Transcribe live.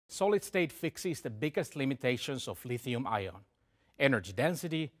Solid state fixes the biggest limitations of lithium ion: energy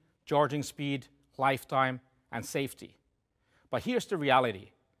density, charging speed, lifetime, and safety. But here's the reality.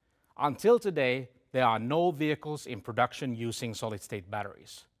 Until today, there are no vehicles in production using solid-state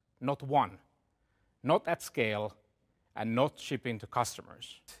batteries. Not one. Not at scale, and not shipping to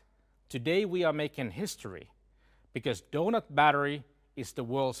customers. Today we are making history because Donut Battery is the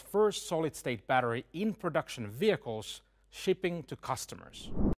world's first solid-state battery in production vehicles shipping to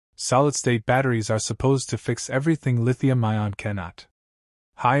customers. Solid-state batteries are supposed to fix everything lithium-ion cannot.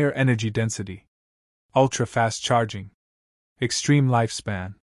 Higher energy density, ultra-fast charging, extreme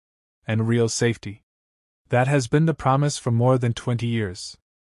lifespan, and real safety. That has been the promise for more than 20 years.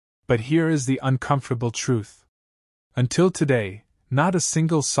 But here is the uncomfortable truth. Until today, not a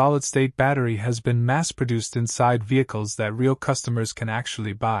single solid-state battery has been mass-produced inside vehicles that real customers can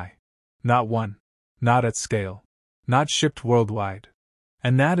actually buy. Not one. Not at scale. Not shipped worldwide.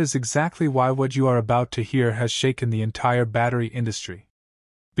 And that is exactly why what you are about to hear has shaken the entire battery industry.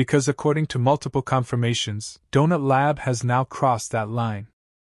 Because according to multiple confirmations, Donut Lab has now crossed that line.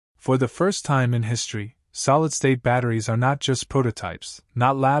 For the first time in history, solid-state batteries are not just prototypes,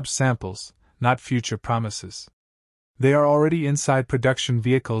 not lab samples, not future promises. They are already inside production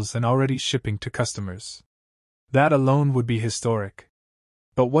vehicles and already shipping to customers. That alone would be historic.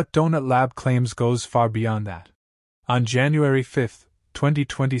 But what Donut Lab claims goes far beyond that. On January 5,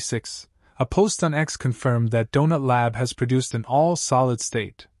 2026, a post on X confirmed that Donut Lab has produced an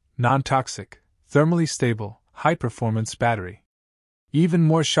all-solid-state, non-toxic, thermally stable, high-performance battery. Even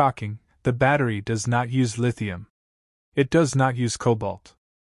more shocking, the battery does not use lithium. It does not use cobalt.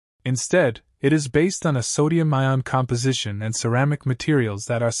 Instead, it is based on a sodium-ion composition and ceramic materials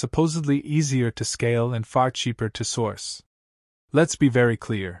that are supposedly easier to scale and far cheaper to source. Let's be very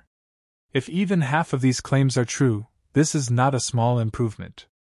clear. If even half of these claims are true, this is not a small improvement.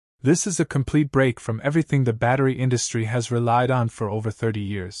 This is a complete break from everything the battery industry has relied on for over 30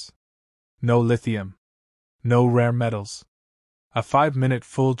 years. No lithium. No rare metals. A 5-minute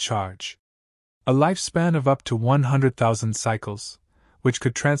full charge. A lifespan of up to 100,000 cycles, which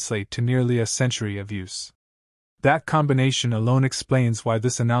could translate to nearly a century of use. That combination alone explains why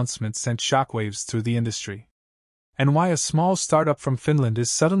this announcement sent shockwaves through the industry. And why a small startup from Finland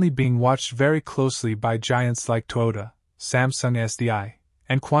is suddenly being watched very closely by giants like Toyota, Samsung SDI,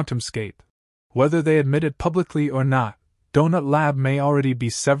 and QuantumScape. Whether they admit it publicly or not, Donut Lab may already be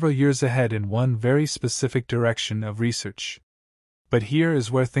several years ahead in one very specific direction of research. But here is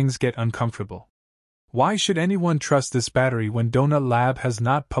where things get uncomfortable. Why should anyone trust this battery when Donut Lab has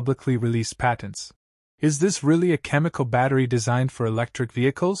not publicly released patents? Is this really a chemical battery designed for electric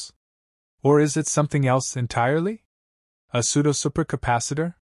vehicles? Or is it something else entirely? A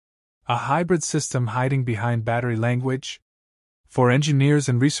pseudo-supercapacitor? A hybrid system hiding behind battery language? For engineers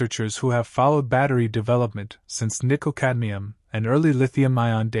and researchers who have followed battery development since nickel-cadmium and early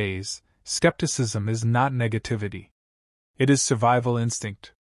lithium-ion days, skepticism is not negativity. It is survival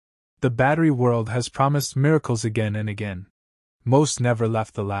instinct. The battery world has promised miracles again and again. Most never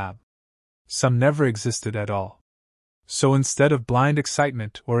left the lab. Some never existed at all. So instead of blind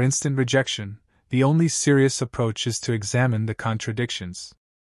excitement or instant rejection, the only serious approach is to examine the contradictions.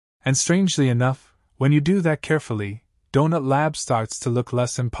 And strangely enough, when you do that carefully, Donut Lab starts to look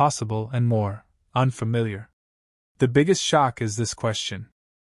less impossible and more unfamiliar. The biggest shock is this question.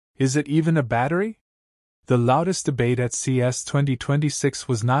 Is it even a battery? The loudest debate at CES 2026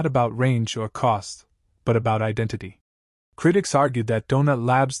 was not about range or cost, but about identity. Critics argued that Donut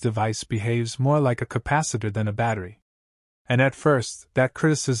Lab's device behaves more like a capacitor than a battery. And at first, that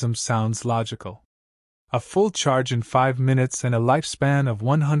criticism sounds logical. A full charge in 5 minutes and a lifespan of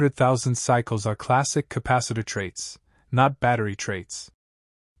 100,000 cycles are classic capacitor traits, not battery traits.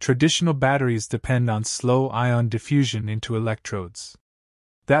 Traditional batteries depend on slow ion diffusion into electrodes.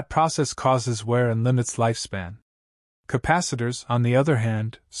 That process causes wear and limits lifespan. Capacitors, on the other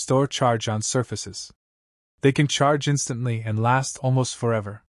hand, store charge on surfaces. They can charge instantly and last almost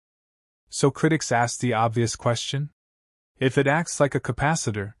forever. So critics ask the obvious question: if it acts like a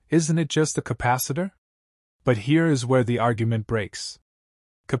capacitor, isn't it just a capacitor? But here is where the argument breaks.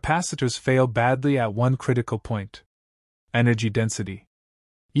 Capacitors fail badly at one critical point: energy density.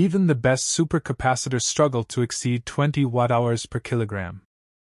 Even the best supercapacitors struggle to exceed 20 watt-hours per kilogram.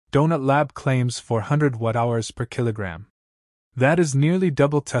 Donut Lab claims 400 watt-hours per kilogram. That is nearly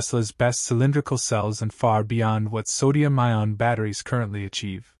double Tesla's best cylindrical cells and far beyond what sodium-ion batteries currently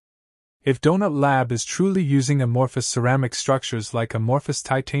achieve. If Donut Lab is truly using amorphous ceramic structures like amorphous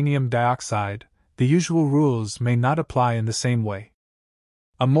titanium dioxide, the usual rules may not apply in the same way.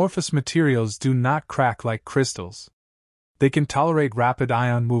 Amorphous materials do not crack like crystals. They can tolerate rapid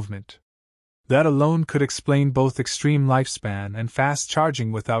ion movement. That alone could explain both extreme lifespan and fast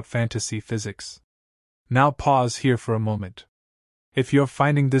charging without fantasy physics. Now pause here for a moment. If you're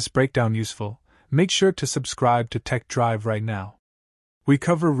finding this breakdown useful, make sure to subscribe to Tech Drive right now. We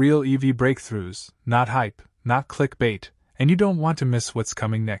cover real EV breakthroughs, not hype, not clickbait, and you don't want to miss what's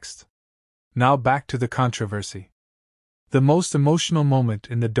coming next. Now back to the controversy. The most emotional moment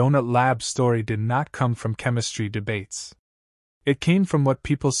in the Donut Lab story did not come from chemistry debates. It came from what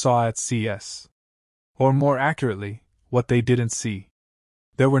people saw at CES. Or more accurately, what they didn't see.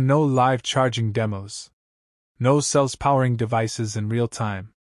 There were no live charging demos. No cells powering devices in real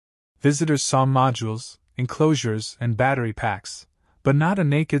time. Visitors saw modules, enclosures, and battery packs, but not a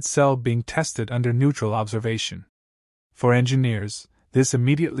naked cell being tested under neutral observation. For engineers, this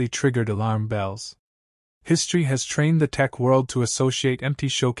immediately triggered alarm bells. History has trained the tech world to associate empty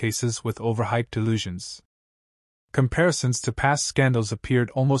showcases with overhyped delusions. Comparisons to past scandals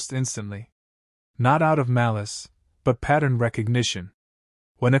appeared almost instantly. Not out of malice, but pattern recognition.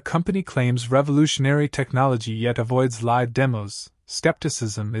 When a company claims revolutionary technology yet avoids live demos,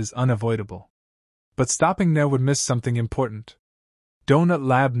 skepticism is unavoidable. But stopping there would miss something important. Donut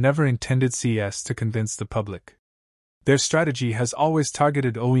Lab never intended CES to convince the public. Their strategy has always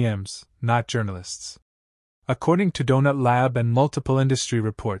targeted OEMs, not journalists. According to Donut Lab and multiple industry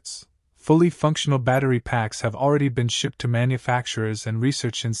reports, fully functional battery packs have already been shipped to manufacturers and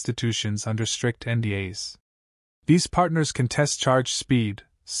research institutions under strict NDAs. These partners can test charge speed,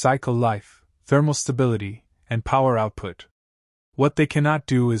 cycle life, thermal stability, and power output. What they cannot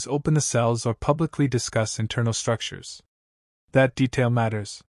do is open the cells or publicly discuss internal structures. That detail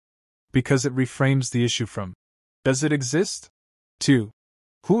matters, because it reframes the issue from, does it exist? To,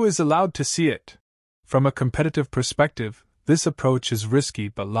 who is allowed to see it? From a competitive perspective, this approach is risky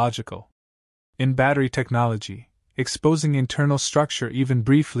but logical. In battery technology, exposing internal structure even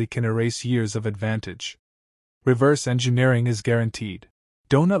briefly can erase years of advantage. Reverse engineering is guaranteed.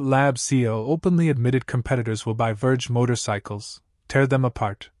 Donut Lab CEO openly admitted competitors will buy Verge motorcycles, tear them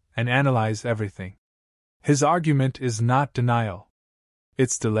apart, and analyze everything. His argument is not denial.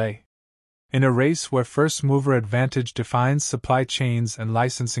 It's delay. In a race where first-mover advantage defines supply chains and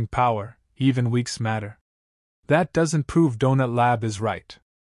licensing power, even weeks matter. That doesn't prove Donut Lab is right.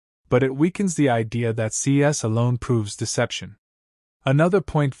 But it weakens the idea that CES alone proves deception. Another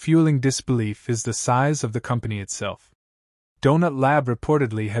point fueling disbelief is the size of the company itself. Donut Lab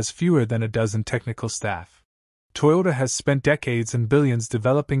reportedly has fewer than a dozen technical staff. Toyota has spent decades and billions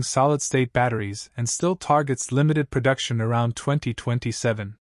developing solid-state batteries and still targets limited production around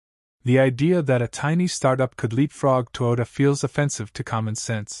 2027. The idea that a tiny startup could leapfrog Toyota feels offensive to common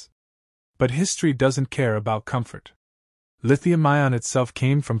sense. But history doesn't care about comfort. Lithium-ion itself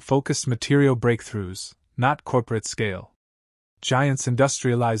came from focused material breakthroughs, not corporate scale. Giants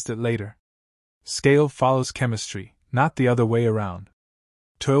industrialized it later. Scale follows chemistry, not the other way around.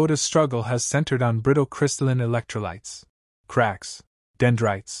 Toyota's struggle has centered on brittle crystalline electrolytes, cracks,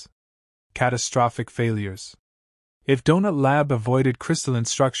 dendrites, catastrophic failures. If Donut Lab avoided crystalline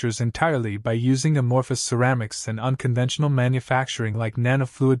structures entirely by using amorphous ceramics and unconventional manufacturing like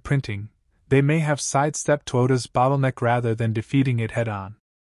nanofluid printing, they may have sidestepped Toyota's bottleneck rather than defeating it head-on.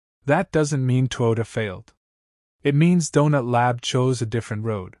 That doesn't mean Toyota failed. It means Donut Lab chose a different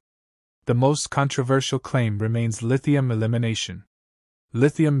road. The most controversial claim remains lithium elimination.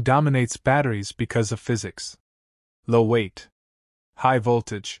 Lithium dominates batteries because of physics. Low weight. High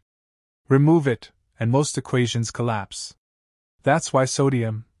voltage. Remove it, and most equations collapse. That's why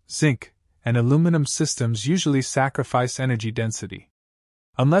sodium, zinc, and aluminum systems usually sacrifice energy density.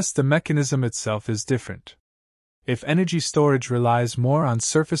 Unless the mechanism itself is different. If energy storage relies more on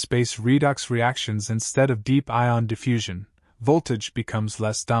surface-based redox reactions instead of deep ion diffusion, voltage becomes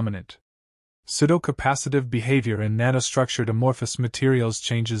less dominant. Pseudocapacitive behavior in nanostructured amorphous materials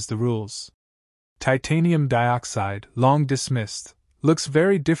changes the rules. Titanium dioxide, long dismissed, looks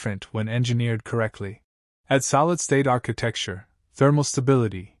very different when engineered correctly. Add solid-state architecture, thermal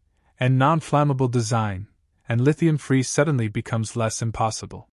stability, and non-flammable design, and lithium-free suddenly becomes less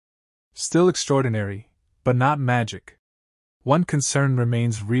impossible. Still extraordinary, but not magic. One concern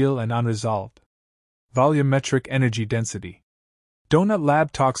remains real and unresolved. Volumetric energy density. Donut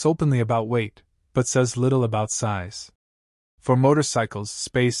Lab talks openly about weight, but says little about size. For motorcycles,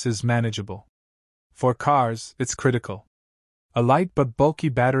 space is manageable. For cars, it's critical. A light but bulky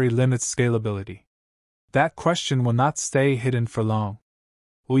battery limits scalability. That question will not stay hidden for long.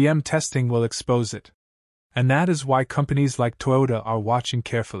 OEM testing will expose it. And that is why companies like Toyota are watching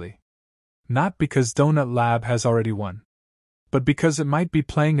carefully. Not because Donut Lab has already won, but because it might be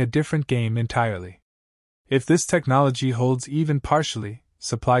playing a different game entirely. If this technology holds even partially,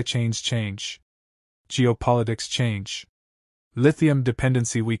 supply chains change. Geopolitics change. Lithium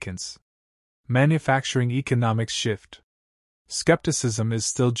dependency weakens. Manufacturing economics shift. Skepticism is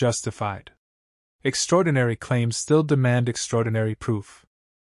still justified. Extraordinary claims still demand extraordinary proof.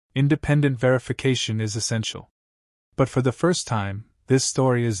 Independent verification is essential. But for the first time, this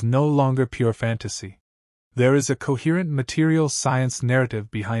story is no longer pure fantasy. There is a coherent material science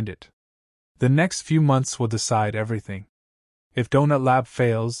narrative behind it. The next few months will decide everything. If Donut Lab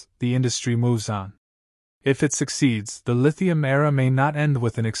fails, the industry moves on. If it succeeds, the lithium era may not end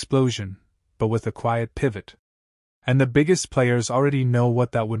with an explosion, but with a quiet pivot. And the biggest players already know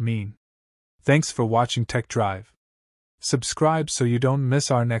what that would mean. Thanks for watching Tech Drive. Subscribe so you don't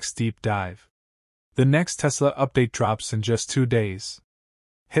miss our next deep dive. The next Tesla update drops in just 2 days.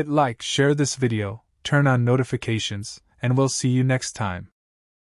 Hit like, share this video, turn on notifications, and we'll see you next time.